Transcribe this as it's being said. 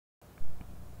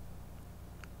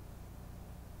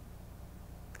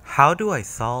How do I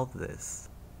solve this?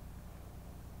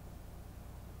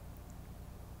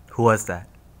 Who was that?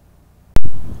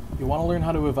 You want to learn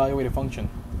how to evaluate a function?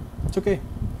 It's okay.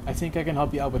 I think I can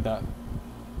help you out with that.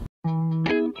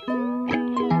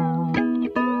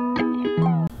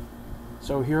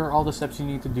 So here are all the steps you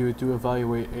need to do to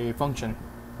evaluate a function.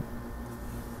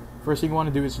 First thing you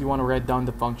want to do is you want to write down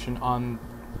the function on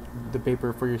the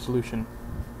paper for your solution.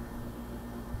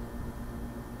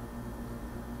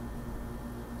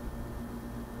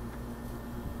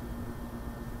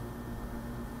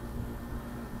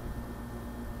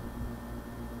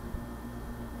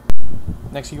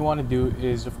 Next thing you want to do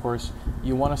is, of course,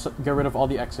 you want to get rid of all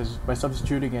the x's by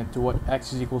substituting it to what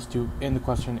x is equals to in the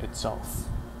question itself.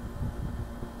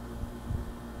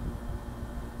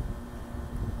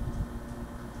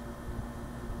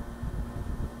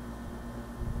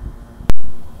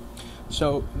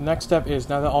 So next step is,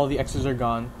 now that all the x's are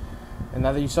gone, and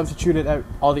now that you substituted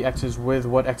all the x's with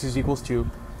what x is equals to,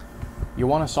 you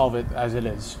want to solve it as it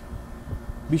is.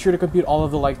 Be sure to compute all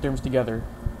of the like terms together.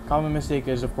 Common mistake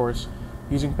is, of course,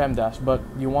 using PEMDAS, but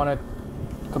you want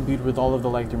to compute with all of the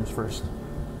like terms first,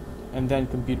 and then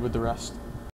compute with the rest.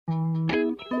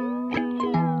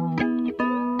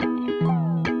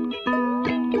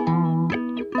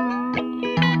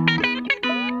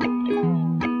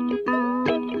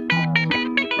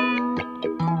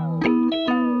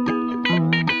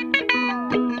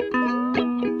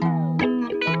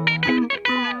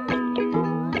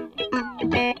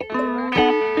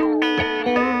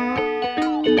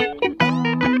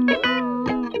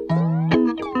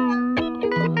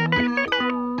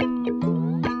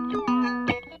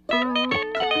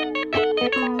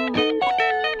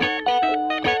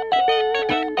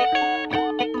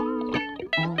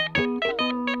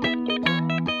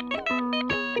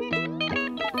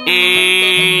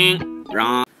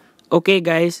 Wrong. Okay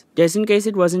guys, just in case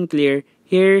it wasn't clear,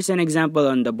 here's an example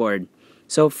on the board.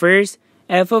 So first,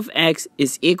 f of x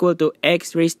is equal to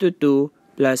x raised to 2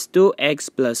 plus 2x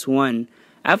plus 1,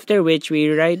 after which we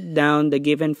write down the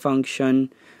given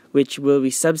function which will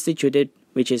be substituted,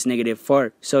 which is negative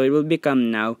 4. So it will become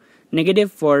now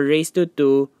negative 4 raised to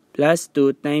 2 plus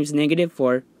 2 times negative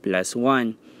 4 plus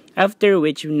 1, after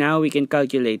which now we can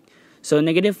calculate. So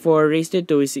negative 4 raised to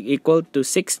 2 is equal to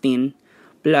 16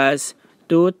 plus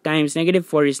 2 times negative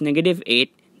 4 is negative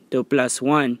 8 to plus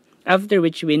 1. After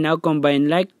which we now combine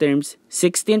like terms.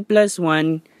 16 plus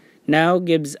 1 now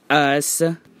gives us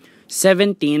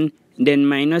 17, then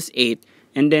minus 8,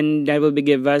 and then that will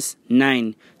give us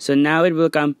 9. So now it will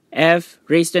come f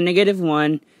raised to negative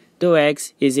 1 to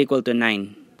x is equal to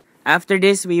 9. After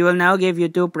this, we will now give you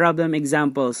two problem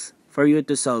examples for you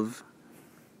to solve.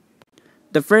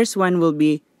 The first one will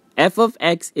be f of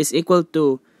x is equal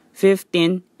to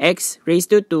 15x raised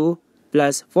to 2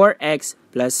 plus 4x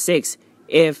plus 6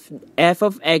 if f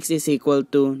of x is equal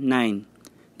to 9.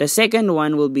 The second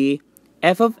one will be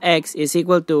f of x is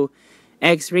equal to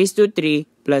x raised to 3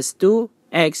 plus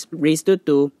 2x raised to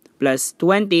 2 plus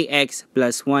 20x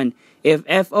plus 1 if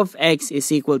f of x is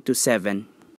equal to 7.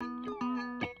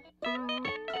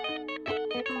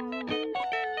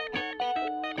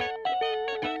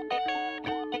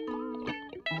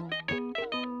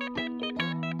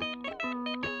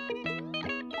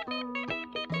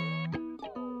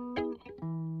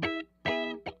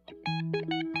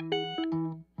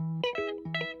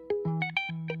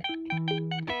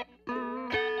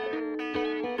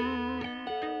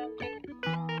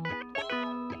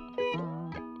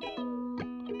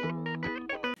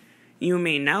 You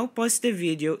may now pause the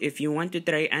video if you want to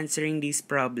try answering these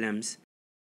problems.